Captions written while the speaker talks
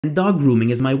And dog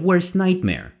grooming is my worst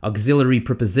nightmare. Auxiliary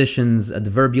prepositions,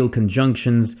 adverbial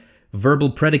conjunctions, verbal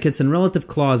predicates and relative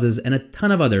clauses, and a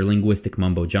ton of other linguistic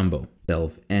mumbo-jumbo.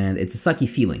 And it's a sucky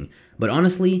feeling. But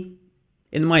honestly,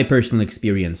 in my personal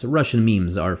experience, Russian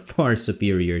memes are far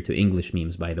superior to English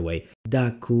memes, by the way. As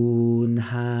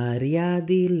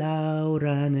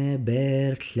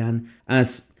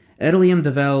Erliam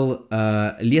devel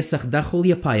liesach dachul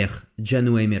yapayach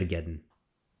genue mirgeden.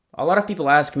 A lot of people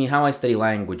ask me how I study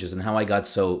languages and how I got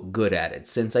so good at it,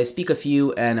 since I speak a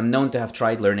few and am known to have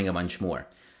tried learning a bunch more.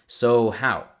 So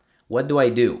how? What do I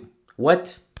do?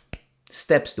 What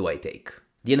steps do I take?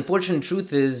 The unfortunate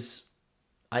truth is,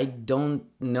 I don't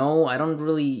know.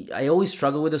 I always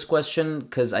struggle with this question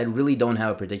because I really don't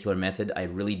have a particular method. I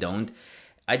really don't.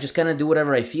 I just kind of do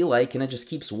whatever I feel like and it just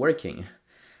keeps working.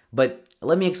 But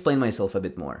let me explain myself a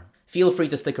bit more. Feel free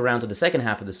to stick around to the second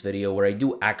half of this video where I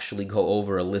do actually go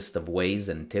over a list of ways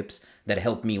and tips that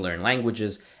help me learn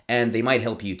languages, and they might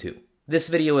help you too. This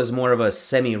video is more of a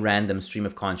semi-random stream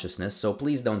of consciousness, so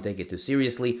please don't take it too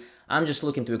seriously. I'm just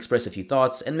looking to express a few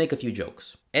thoughts and make a few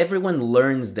jokes. Everyone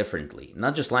learns differently,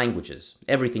 not just languages,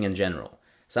 everything in general.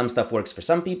 Some stuff works for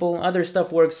some people, other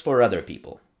stuff works for other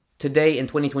people. Today, in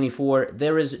 2024,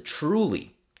 there is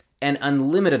truly an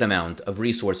unlimited amount of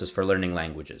resources for learning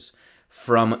languages.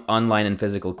 From online and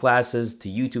physical classes to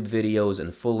YouTube videos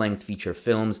and full-length feature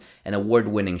films and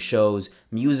award-winning shows,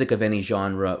 music of any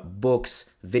genre, books,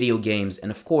 video games,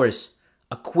 and of course,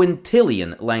 a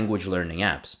quintillion language learning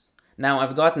apps. Now,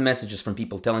 I've gotten messages from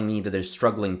people telling me that they're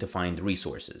struggling to find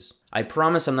resources. I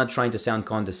promise I'm not trying to sound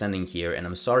condescending here, and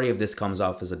I'm sorry if this comes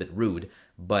off as a bit rude,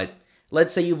 but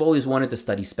let's say you've always wanted to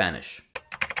study Spanish.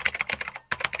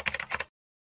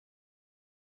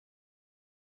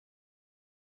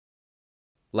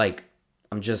 Like,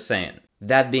 I'm just saying.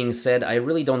 That being said, I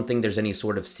really don't think there's any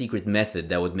sort of secret method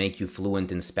that would make you fluent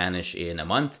in Spanish in a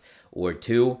month, or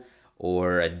 2,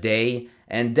 or a day,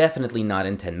 and definitely not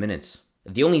in 10 minutes.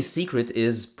 The only secret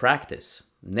is practice.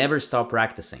 Never stop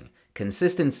practicing.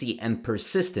 Consistency and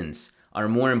persistence are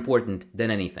more important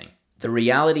than anything. The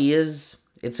reality is,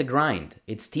 it's a grind.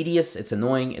 It's tedious, it's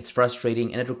annoying, it's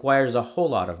frustrating, and it requires a whole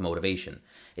lot of motivation.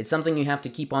 It's something you have to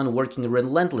keep on working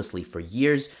relentlessly for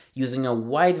years, using a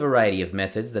wide variety of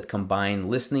methods that combine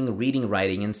listening, reading,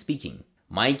 writing, and speaking.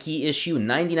 My key issue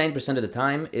 99% of the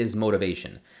time is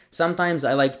motivation. Sometimes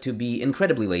I like to be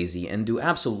incredibly lazy and do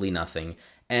absolutely nothing,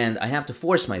 and I have to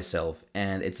force myself,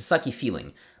 and it's a sucky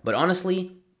feeling. But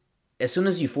honestly, as soon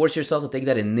as you force yourself to take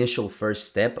that initial first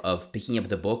step of picking up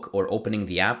the book or opening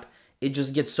the app, it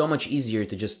just gets so much easier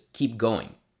to just keep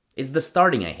going. It's the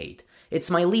starting I hate.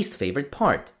 It's my least favorite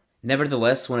part.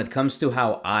 Nevertheless, when it comes to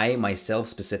how I, myself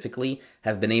specifically,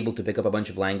 have been able to pick up a bunch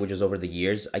of languages over the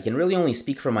years, I can really only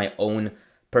speak from my own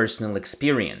personal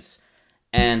experience.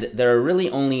 And there are really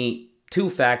only 2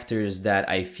 factors that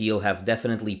I feel have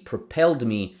definitely propelled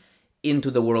me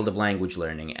into the world of language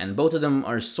learning, and both of them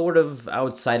are sort of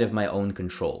outside of my own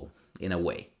control, in a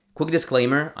way. Quick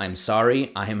disclaimer, I'm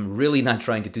sorry, I'm really not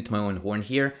trying to toot my own horn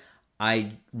here.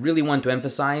 I really want to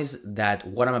emphasize that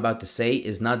what I'm about to say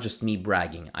is not just me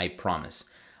bragging, I promise.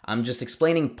 I'm just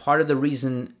explaining part of the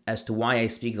reason as to why I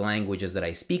speak the languages that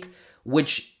I speak,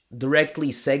 which directly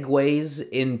segues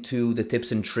into the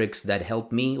tips and tricks that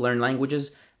help me learn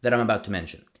languages that I'm about to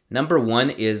mention. Number 1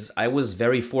 is I was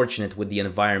very fortunate with the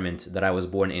environment that I was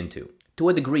born into. To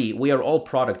a degree, we are all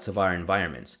products of our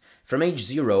environments. From age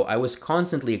 0, I was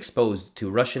constantly exposed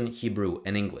to Russian, Hebrew,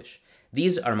 and English.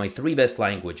 These are my 3 best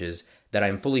languages that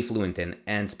I'm fully fluent in,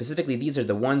 and specifically these are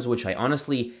the ones which I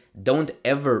honestly don't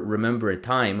ever remember a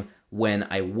time when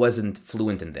I wasn't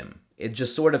fluent in them. It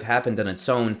just sort of happened on its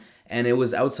own, and it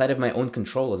was outside of my own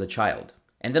control as a child.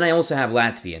 And then I also have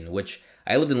Latvian, which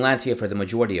I lived in Latvia for the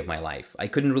majority of my life. I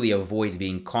couldn't really avoid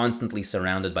being constantly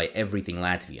surrounded by everything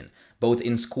Latvian, both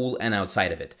in school and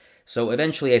outside of it. So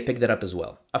eventually I picked that up as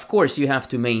well. Of course, you have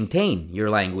to maintain your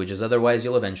languages, otherwise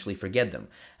you'll eventually forget them.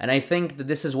 And I think that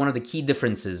this is one of the key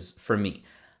differences for me.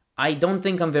 I don't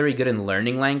think I'm very good in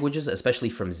learning languages, especially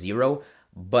from 0,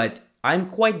 but I'm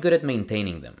quite good at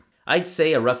maintaining them. I'd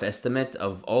say a rough estimate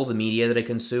of all the media that I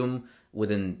consume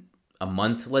within a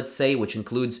month, let's say, which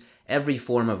includes every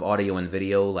form of audio and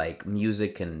video, like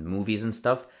music and movies and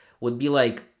stuff, would be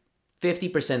like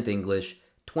 50% English,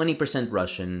 20%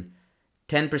 Russian,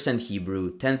 10%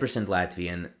 Hebrew, 10%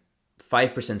 Latvian,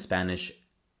 5% Spanish,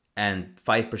 and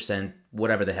 5%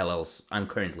 whatever the hell else I'm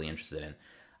currently interested in.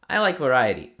 I like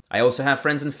variety. I also have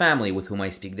friends and family with whom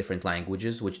I speak different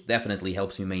languages, which definitely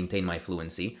helps me maintain my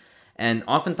fluency. And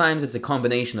oftentimes it's a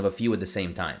combination of a few at the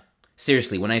same time.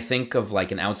 Seriously, when I think of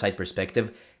like an outside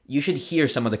perspective, You should hear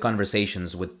some of the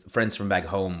conversations with friends from back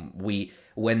home.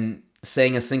 When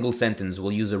saying a single sentence,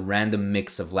 we'll use a random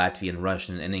mix of Latvian,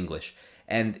 Russian, and English.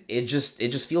 And it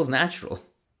just feels natural.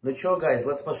 Ну чё, guys,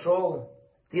 let's пошёл.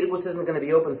 Tirgus isn't gonna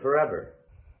be open forever.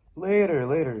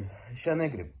 Later. Ща не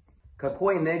гриб.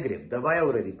 Какой негриб? Давай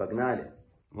already, погнали.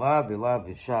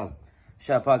 Labi,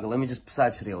 ща, paga, let me just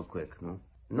psach real quick, no?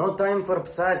 No time for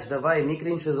psach, давай,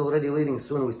 Mikrinch is already leaving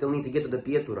soon, we still need to get to the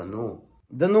Pietura, no.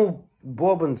 Да ну,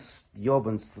 Bobans,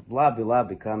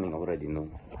 labi, coming already, no.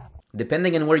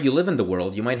 Depending on where you live in the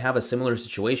world, you might have a similar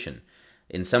situation.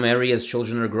 In some areas,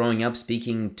 children are growing up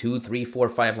speaking 2, 3, 4,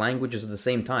 5 languages at the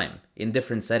same time, in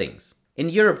different settings. In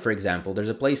Europe, for example, there's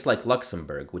a place like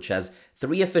Luxembourg, which has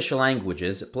 3 official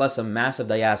languages plus a massive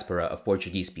diaspora of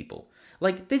Portuguese people.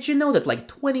 Like, did you know that like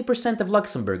 20% of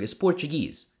Luxembourg is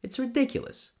Portuguese? It's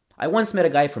ridiculous. I once met a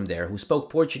guy from there who spoke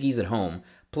Portuguese at home,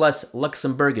 plus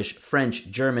Luxembourgish, French,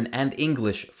 German, and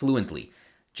English fluently,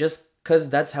 just cause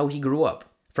that's how he grew up.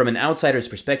 From an outsider's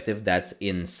perspective, that's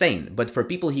insane, but for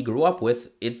people he grew up with,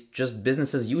 it's just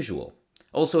business as usual.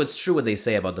 Also, it's true what they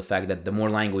say about the fact that the more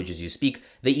languages you speak,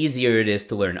 the easier it is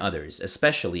to learn others,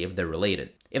 especially if they're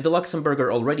related. If the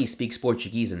Luxembourger already speaks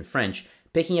Portuguese and French,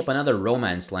 picking up another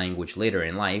Romance language later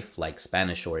in life, like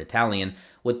Spanish or Italian,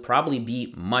 would probably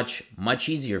be much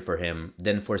easier for him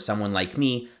than for someone like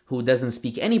me who doesn't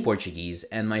speak any Portuguese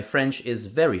and my French is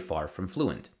very far from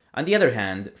fluent. On the other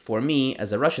hand, for me,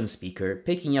 as a Russian speaker,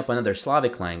 picking up another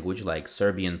Slavic language like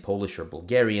Serbian, Polish, or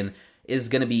Bulgarian is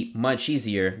gonna be much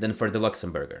easier than for the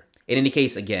Luxembourger. In any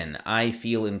case, again, I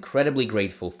feel incredibly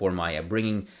grateful for my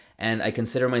upbringing, and I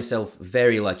consider myself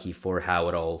very lucky for how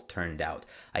it all turned out.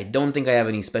 I don't think I have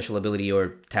any special ability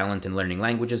or talent in learning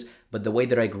languages, but the way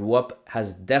that I grew up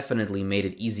has definitely made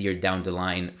it easier down the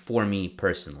line for me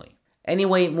personally.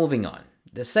 Anyway, moving on.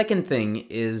 The second thing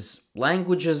is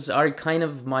languages are kind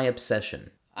of my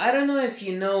obsession. I don't know if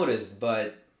you noticed,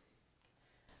 but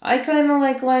I kind of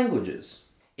like languages.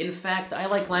 In fact, I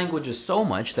like languages so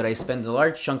much that I spend a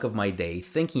large chunk of my day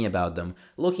thinking about them,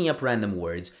 looking up random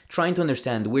words, trying to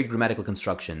understand weird grammatical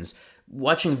constructions,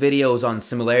 watching videos on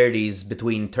similarities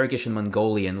between Turkish and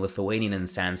Mongolian, Lithuanian and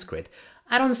Sanskrit.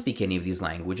 I don't speak any of these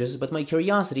languages, but my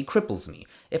curiosity cripples me.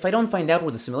 If I don't find out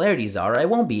what the similarities are, I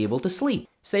won't be able to sleep.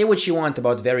 Say what you want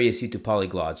about various YouTube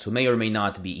polyglots who may or may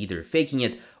not be either faking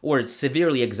it or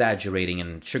severely exaggerating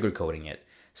and sugarcoating it.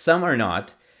 Some are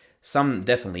not. Some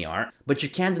definitely are, but you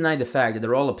can't deny the fact that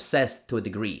they're all obsessed to a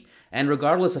degree, and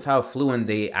regardless of how fluent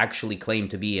they actually claim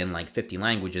to be in like 50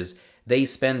 languages, they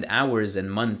spend hours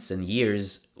and months and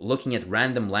years looking at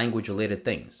random language-related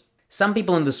things. Some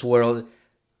people in this world,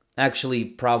 actually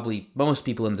probably most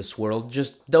people in this world,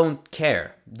 just don't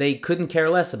care. They couldn't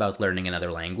care less about learning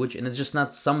another language, and it's just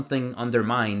not something on their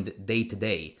mind day to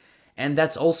day, and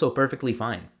that's also perfectly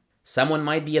fine. Someone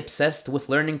might be obsessed with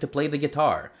learning to play the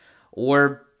guitar,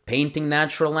 or painting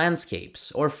natural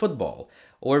landscapes, or football,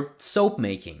 or soap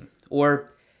making,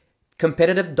 or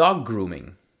competitive dog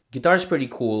grooming. Guitar's pretty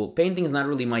cool, painting's not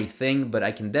really my thing, but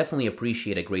I can definitely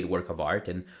appreciate a great work of art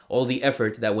and all the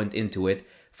effort that went into it.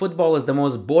 Football is the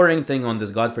most boring thing on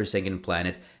this godforsaken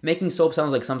planet. Making soap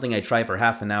sounds like something I try for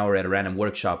half an hour at a random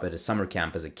workshop at a summer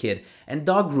camp as a kid, and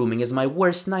dog grooming is my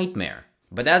worst nightmare.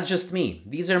 But that's just me.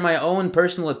 These are my own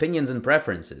personal opinions and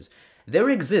preferences.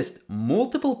 There exist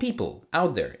multiple people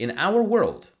out there in our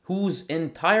world whose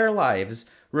entire lives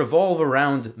revolve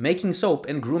around making soap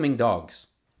and grooming dogs.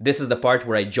 This is the part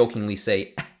where I jokingly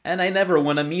say, and I never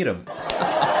want to meet them.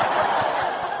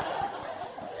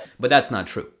 But that's not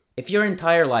true. If your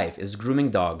entire life is grooming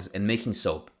dogs and making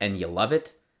soap and you love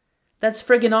it, that's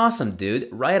friggin' awesome, dude.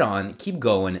 Right on, keep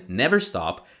going, never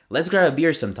stop. Let's grab a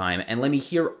beer sometime and let me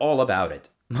hear all about it.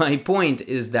 My point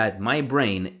is that my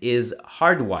brain is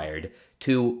hardwired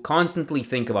to constantly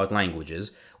think about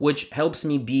languages, which helps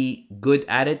me be good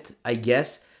at it, I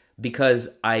guess,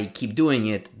 because I keep doing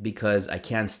it, because I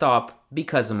can't stop,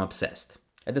 because I'm obsessed.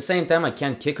 At the same time, I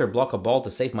can't kick or block a ball to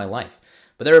save my life,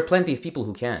 but there are plenty of people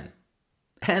who can.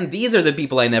 And these are the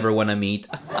people I never want to meet.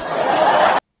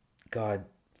 God,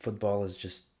 football is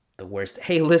just the worst.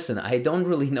 Hey, listen, I don't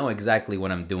really know exactly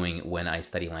what I'm doing when I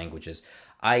study languages.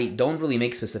 I don't really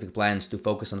make specific plans to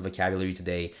focus on vocabulary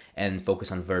today and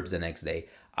focus on verbs the next day.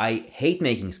 I hate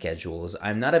making schedules.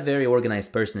 I'm not a very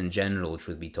organized person in general,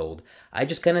 truth be told. I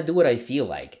just kind of do what I feel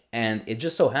like. And it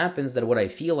just so happens that what I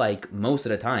feel like most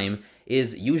of the time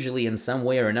is usually in some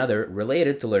way or another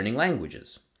related to learning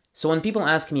languages. So when people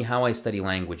ask me how I study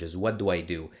languages, what do I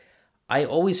do? I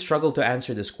always struggle to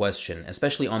answer this question,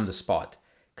 especially on the spot.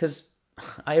 Because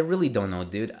I really don't know,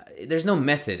 dude. There's no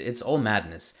method. It's all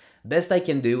madness. Best I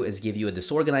can do is give you a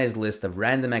disorganized list of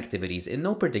random activities in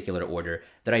no particular order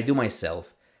that I do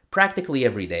myself, practically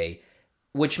every day,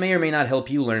 which may or may not help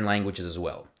you learn languages as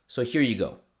well. So here you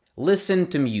go. Listen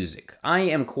to music. I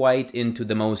am quite into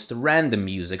the most random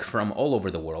music from all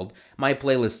over the world. My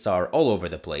playlists are all over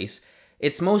the place.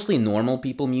 It's mostly normal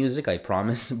people music, I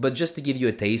promise, but just to give you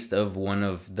a taste of one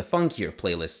of the funkier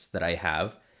playlists that I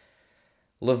have.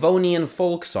 Livonian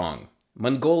folk song,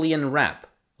 Mongolian rap,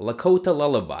 Lakota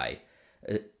lullaby,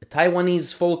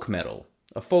 Taiwanese folk metal,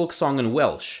 a folk song in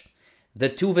Welsh, the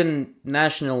Tuvan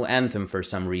national anthem for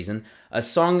some reason, a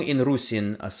song in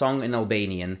Russian, a song in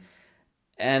Albanian,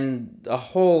 and a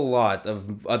whole lot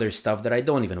of other stuff that I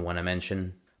don't even want to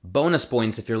mention. Bonus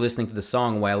points if you're listening to the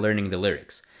song while learning the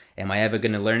lyrics. Am I ever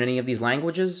going to learn any of these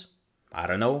languages? I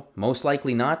don't know, most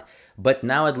likely not, but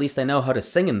now at least I know how to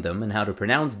sing in them and how to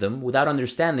pronounce them without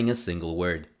understanding a single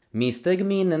word.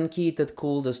 Mistagminen kitet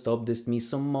kulda stopdist mi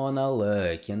somona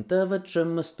lekjen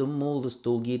tëvëtshëm stumulus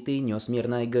tulgiti njos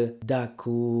mirnajgë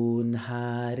dakun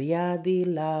harjadi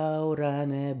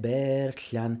laurane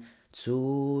bertlan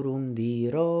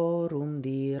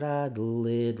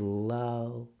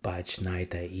Tsurundirorundiradlidlal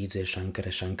Bachnaita ide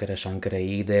shankara shankara shankara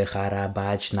ide hara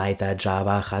bachnaita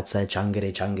java hatsa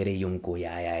changere changere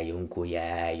yunkuyaya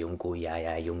yunkuyaya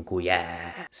yunkuyaya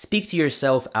yunkuyaya. Speak to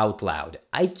yourself out loud.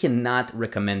 I cannot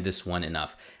recommend this one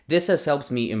enough. This has helped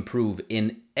me improve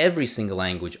in every single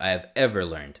language I have ever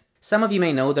learned. Some of you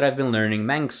may know that I've been learning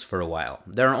Manx for a while.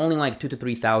 There are only like 2,000 to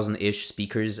 3,000-ish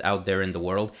speakers out there in the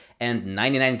world, and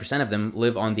 99% of them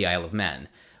live on the Isle of Man,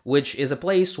 which is a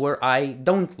place where I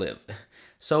don't live.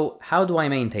 So how do I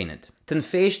maintain it? Ten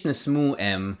feest nesmu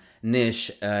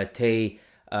nish te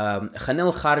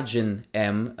chanil chargin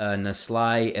na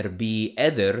slai erbi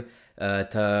eder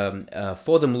te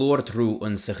fodem lord ru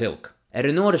un sechilk.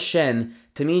 Erinor shen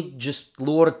te mi just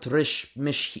lord rish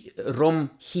mish rom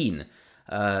hin.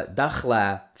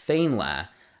 Dachla, feinla,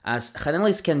 as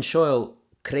chanelis ken shoil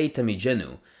kreta mi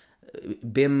genu,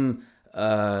 bim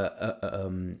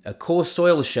ko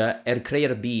soilsha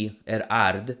kreer bi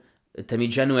ard, tami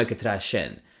genu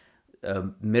shen.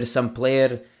 Mir sam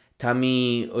player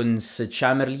tami uns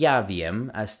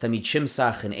chamerliaviem, as tami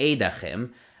chimsach en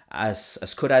edachem, as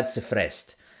kurad se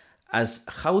frest. As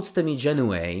chouts tami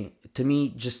genue,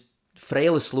 tami just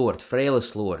freiles lord,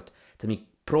 tami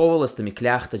provelas te mi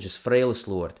kleachta just freiles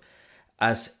lord,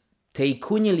 as te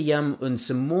kunjeliam un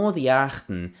se modi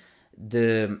achten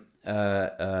de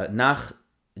nach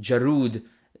jarud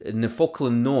ne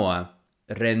foklen noa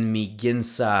ren mi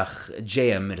ginsach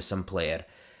jeam mir sam player.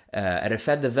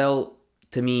 Fedde wel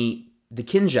te mi de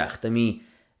kinjach, te mi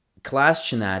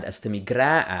klaastjenad as te mi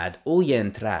gra ad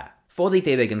uljen tra. Fodi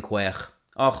te wegen kwech,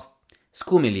 och,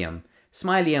 skumiliam,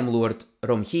 smiliam lord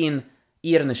romhin,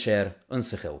 irnesher un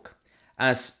sechilk.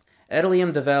 As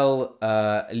erliam devel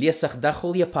liesach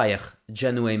dachol yapayach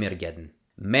genue mirgeden.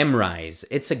 Memrise.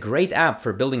 It's a great app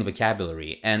for building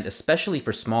vocabulary, and especially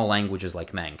for small languages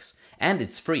like Manx. And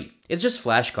it's free. It's just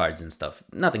flashcards and stuff,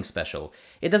 nothing special.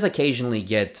 It does occasionally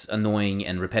get annoying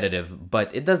and repetitive,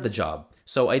 but it does the job,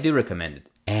 so I do recommend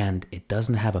it. And it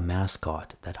doesn't have a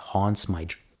mascot that haunts my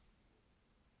dreams.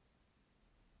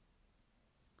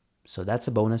 So that's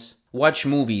a bonus. Watch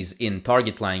movies in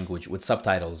target language with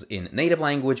subtitles in native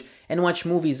language, and watch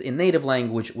movies in native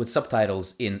language with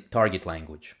subtitles in target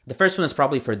language. The first one is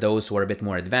probably for those who are a bit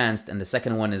more advanced, and the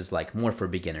second one is like more for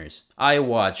beginners. I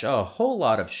watch a whole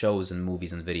lot of shows and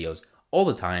movies and videos all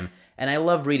the time, and I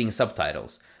love reading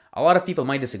subtitles. A lot of people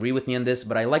might disagree with me on this,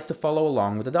 but I like to follow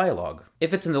along with the dialogue.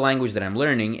 If it's in the language that I'm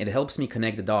learning, it helps me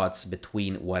connect the dots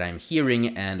between what I'm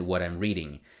hearing and what I'm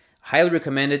reading. Highly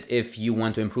recommend it if you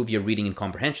want to improve your reading and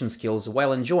comprehension skills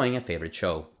while enjoying a favorite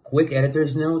show. Quick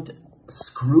editor's note,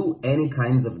 screw any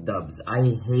kinds of dubs.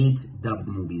 I hate dubbed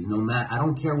movies. No matter, I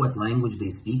don't care what language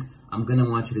they speak, I'm gonna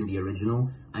watch it in the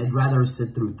original. I'd rather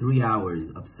sit through 3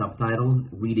 hours of subtitles,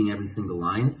 reading every single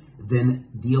line, than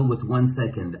deal with 1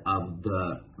 second of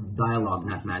the dialogue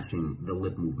not matching the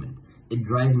lip movement. It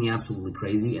drives me absolutely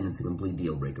crazy, and it's a complete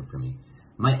deal breaker for me.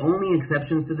 My only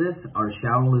exceptions to this are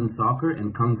Shaolin Soccer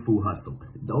and Kung Fu Hustle.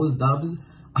 Those dubs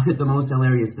are the most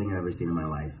hilarious thing I've ever seen in my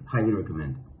life. Highly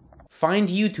recommend. Find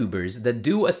YouTubers that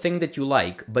do a thing that you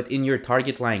like, but in your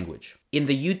target language. In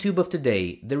the YouTube of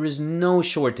today, there is no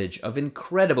shortage of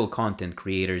incredible content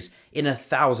creators in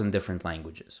 1,000 different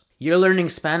languages. You're learning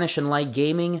Spanish and like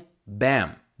gaming?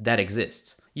 Bam, that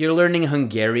exists. You're learning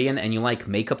Hungarian and you like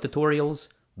makeup tutorials?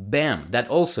 Bam, that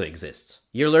also exists.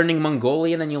 You're learning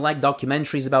Mongolian and you like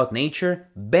documentaries about nature?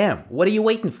 Bam, what are you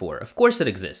waiting for? Of course it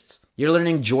exists. You're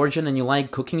learning Georgian and you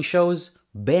like cooking shows?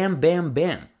 Bam, bam,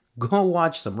 bam. Go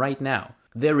watch some right now.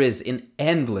 There is an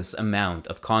endless amount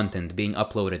of content being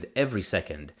uploaded every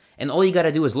second, and all you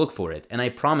gotta do is look for it, and I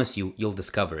promise you, you'll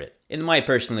discover it. In my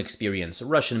personal experience,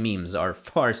 Russian memes are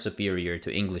far superior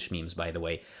to English memes, by the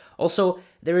way. Also,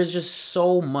 there is just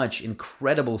so much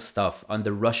incredible stuff on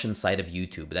the Russian side of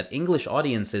YouTube that English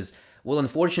audiences will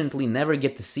unfortunately never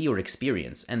get to see or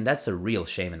experience, and that's a real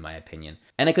shame in my opinion.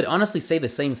 And I could honestly say the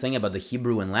same thing about the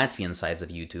Hebrew and Latvian sides of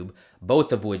YouTube,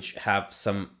 both of which have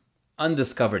some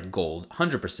undiscovered gold,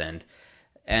 100%.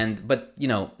 But you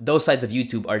know, those sides of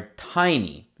YouTube are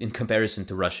tiny in comparison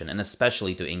to Russian, and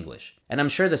especially to English. And I'm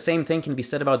sure the same thing can be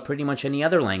said about pretty much any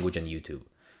other language on YouTube.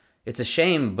 It's a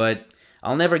shame, but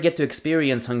I'll never get to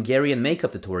experience Hungarian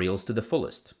makeup tutorials to the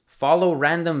fullest. Follow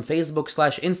random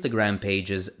Facebook/Instagram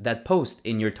pages that post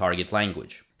in your target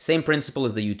language. Same principle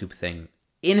as the YouTube thing.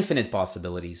 Infinite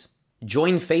possibilities.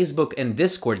 Join Facebook and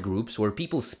Discord groups where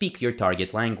people speak your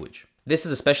target language. This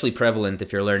is especially prevalent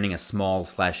if you're learning a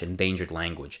small/endangered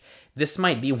language. This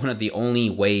might be one of the only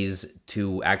ways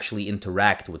to actually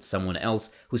interact with someone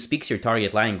else who speaks your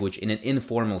target language in an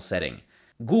informal setting.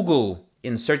 Google,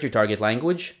 insert your target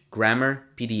language, grammar,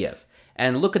 PDF,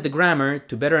 and look at the grammar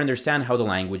to better understand how the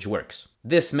language works.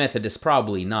 This method is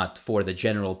probably not for the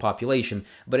general population,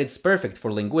 but it's perfect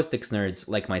for linguistics nerds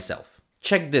like myself.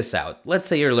 Check this out. Let's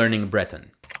say you're learning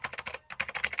Breton.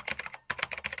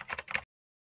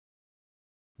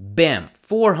 Bam!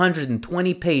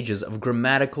 420 pages of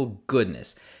grammatical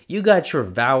goodness. You got your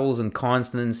vowels and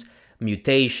consonants,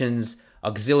 mutations,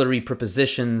 auxiliary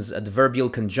prepositions, adverbial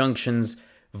conjunctions,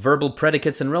 verbal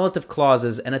predicates and relative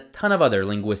clauses, and a ton of other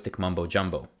linguistic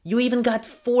mumbo-jumbo. You even got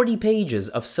 40 pages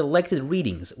of selected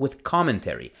readings with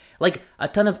commentary, like a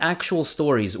ton of actual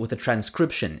stories with a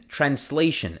transcription,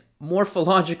 translation,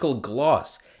 morphological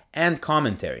gloss, and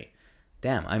commentary.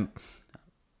 Damn,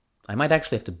 I might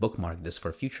actually have to bookmark this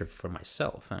for future for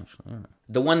myself, actually.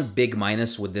 The one big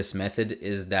minus with this method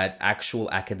is that actual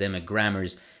academic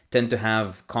grammars tend to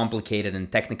have complicated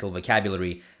and technical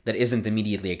vocabulary that isn't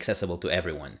immediately accessible to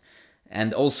everyone.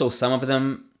 And also some of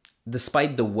them,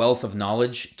 despite the wealth of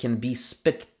knowledge, can be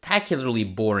spectacularly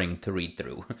boring to read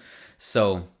through.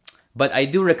 But I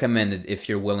do recommend it if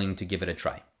you're willing to give it a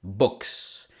try.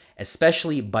 Books,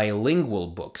 especially bilingual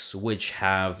books, which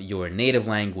have your native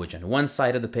language on one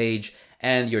side of the page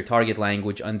and your target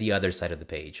language on the other side of the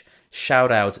page.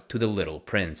 Shout out to The Little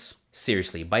Prince.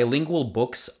 Seriously, bilingual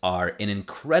books are an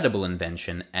incredible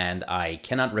invention and I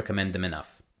cannot recommend them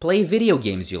enough. Play video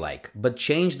games you like, but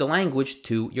change the language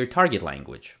to your target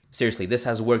language. Seriously, this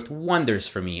has worked wonders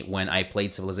for me when I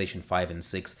played Civilization 5 and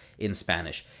 6 in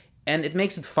Spanish. And it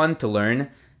makes it fun to learn,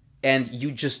 and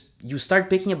you start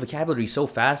picking up vocabulary so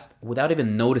fast without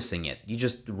even noticing it. You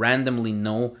just randomly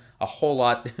know a whole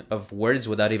lot of words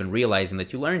without even realizing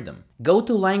that you learned them. Go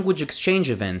to language exchange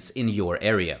events in your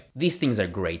area. These things are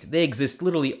great. They exist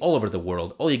literally all over the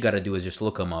world. All you gotta do is just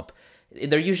look them up.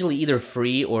 They're usually either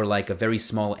free or like a very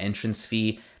small entrance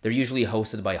fee. They're usually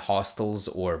hosted by hostels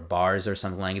or bars or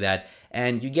something like that.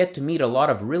 And you get to meet a lot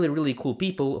of really, really cool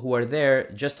people who are there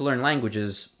just to learn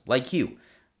languages like you,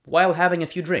 while having a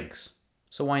few drinks.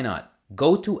 So why not?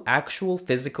 Go to actual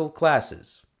physical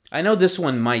classes. I know this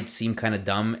one might seem kind of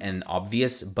dumb and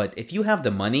obvious, but if you have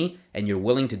the money and you're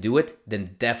willing to do it,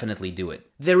 then definitely do it.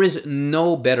 There is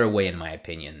no better way in my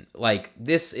opinion. Like,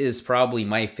 this is probably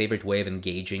my favorite way of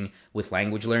engaging with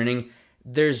language learning.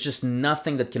 There's just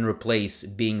nothing that can replace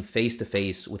being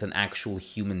face-to-face with an actual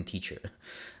human teacher.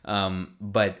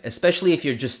 But especially if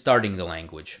you're just starting the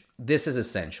language, this is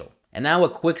essential. And now a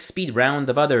quick speed round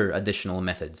of other additional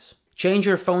methods. Change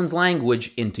your phone's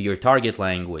language into your target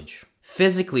language.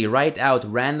 Physically write out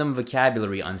random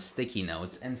vocabulary on sticky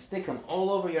notes and stick them all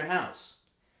over your house.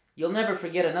 You'll never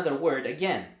forget another word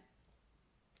again.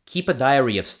 Keep a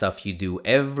diary of stuff you do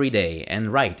every day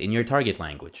and write in your target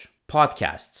language.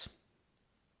 Podcasts.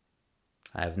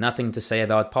 I have nothing to say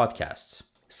about podcasts.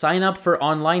 Sign up for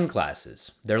online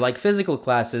classes. They're like physical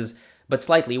classes, but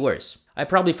slightly worse. I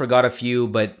probably forgot a few,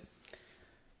 but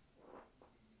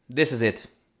this is it.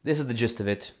 This is the gist of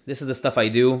it. This is the stuff I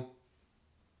do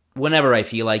whenever I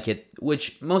feel like it,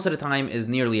 which most of the time is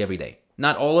nearly every day.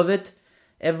 Not all of it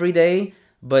every day,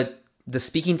 but the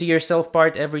speaking to yourself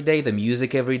part every day, the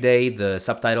music every day, the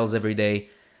subtitles every day,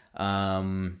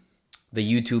 the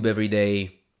YouTube every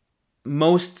day.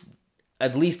 Most,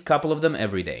 at least a couple of them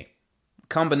every day.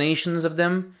 Combinations of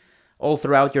them all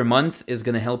throughout your month is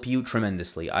going to help you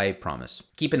tremendously, I promise.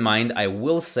 Keep in mind, I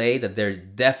will say that there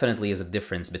definitely is a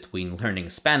difference between learning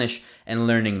Spanish and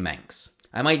learning Manx.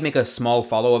 I might make a small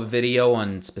follow-up video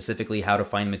on specifically how to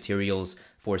find materials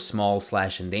for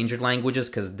small/endangered languages,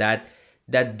 because that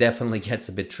that definitely gets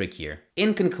a bit trickier.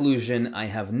 In conclusion, I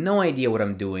have no idea what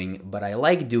I'm doing, but I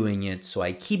like doing it, so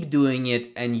I keep doing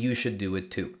it, and you should do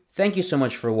it too. Thank you so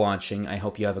much for watching. I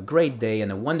hope you have a great day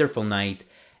and a wonderful night.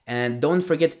 And don't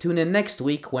forget to tune in next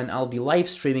week when I'll be live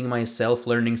streaming myself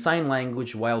learning sign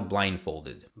language while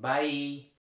blindfolded. Bye!